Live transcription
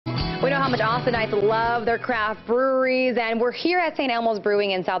We know how much Austinites love their craft breweries, and we're here at St. Elmo's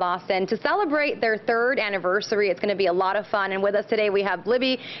Brewing in South Austin to celebrate their 3rd anniversary. It's going to be a lot of fun, and with us today we have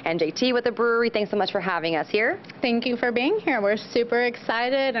Libby and JT with the brewery. Thanks so much for having us here. Thank you for being here. We're super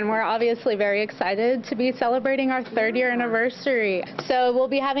excited, and we're obviously very excited to be celebrating our 3rd year anniversary. So we'll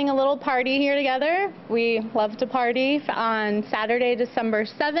be having a little party here together. We love to party on Saturday, December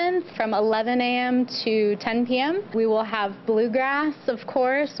 7th from 11 a.m. to 10 p.m. We will have bluegrass, of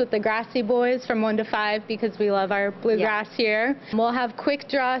course, with the Grassy Boys from 1 to 5 because we love our bluegrass here. We'll have quick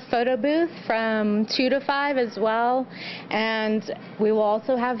draw photo booth from 2 to 5 as well, and we will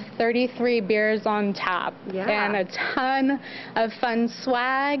also have 33 beers on tap and a ton of fun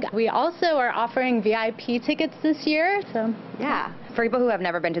swag. We also are offering VIP tickets this year. So for people who have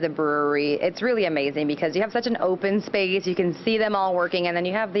never been to the brewery, it's really amazing because you have such an open space. You can see them all working, and then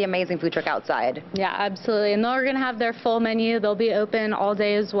you have the amazing food truck outside. Yeah, absolutely. And they're going to have their full menu. They'll be open all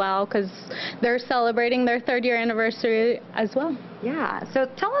day as well because they're celebrating their 3rd year anniversary as well. Yeah, so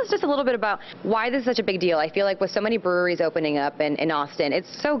tell us just a little bit about why this is such a big deal. I feel like with so many breweries opening up in Austin,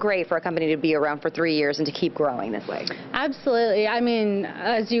 it's so great for a company to be around for 3 years and to keep growing this way. Absolutely. I mean,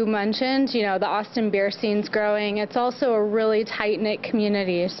 as you mentioned, you know, the Austin beer scene's growing. It's also a really tight-knit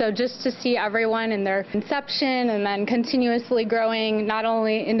community. So just to see everyone in their inception and then continuously growing, not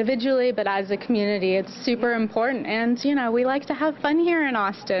only individually, but as a community, it's super important. And, you know, we like to have fun here in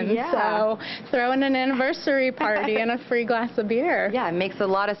Austin. So throw in an anniversary party and a free glass of beer. Yeah, it makes a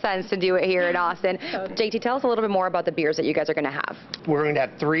lot of sense to do it here in Austin. JT, tell us a little bit more about the beers that you guys are going to have. We're going to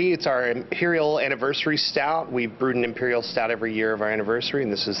have 3. It's our Imperial Anniversary Stout. We've brewed an Imperial Stout every year of our anniversary,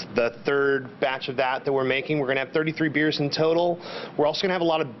 and this is the 3rd batch of that we're making. We're going to have 33 beers in total. We're also going to have a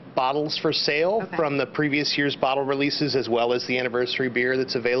lot of bottles for sale from the previous year's bottle releases as well as the anniversary beer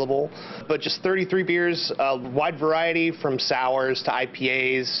that's available. But just 33 beers, a wide variety from sours to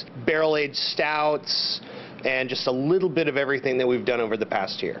IPAs, barrel-aged stouts, and just a little bit of everything that we've done over the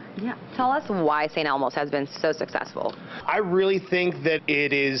past year. Yeah. Tell us why St. Elmo's has been so successful. I really think that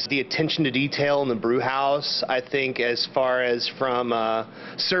it is the attention to detail in the brew house. I think as far as from a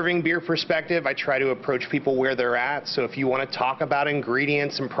serving beer perspective, I try to approach people where they're at. So if you want to talk about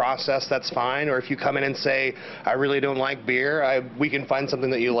ingredients and process, that's fine. Or if you come in and say, I really don't like beer, we can find something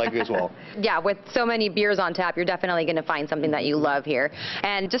that you like as well. Yeah, with so many beers on tap, you're definitely going to find something that you love here.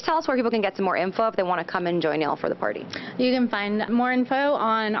 And just tell us where people can get some more info if they want to come and join y'all for the party. You can find more info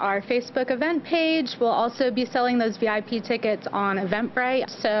on our Facebook event page. We'll also be selling those VIP tickets on Eventbrite,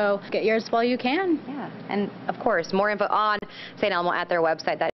 so get yours while you can. Yeah, and of course, more info on St. Elmo at their website.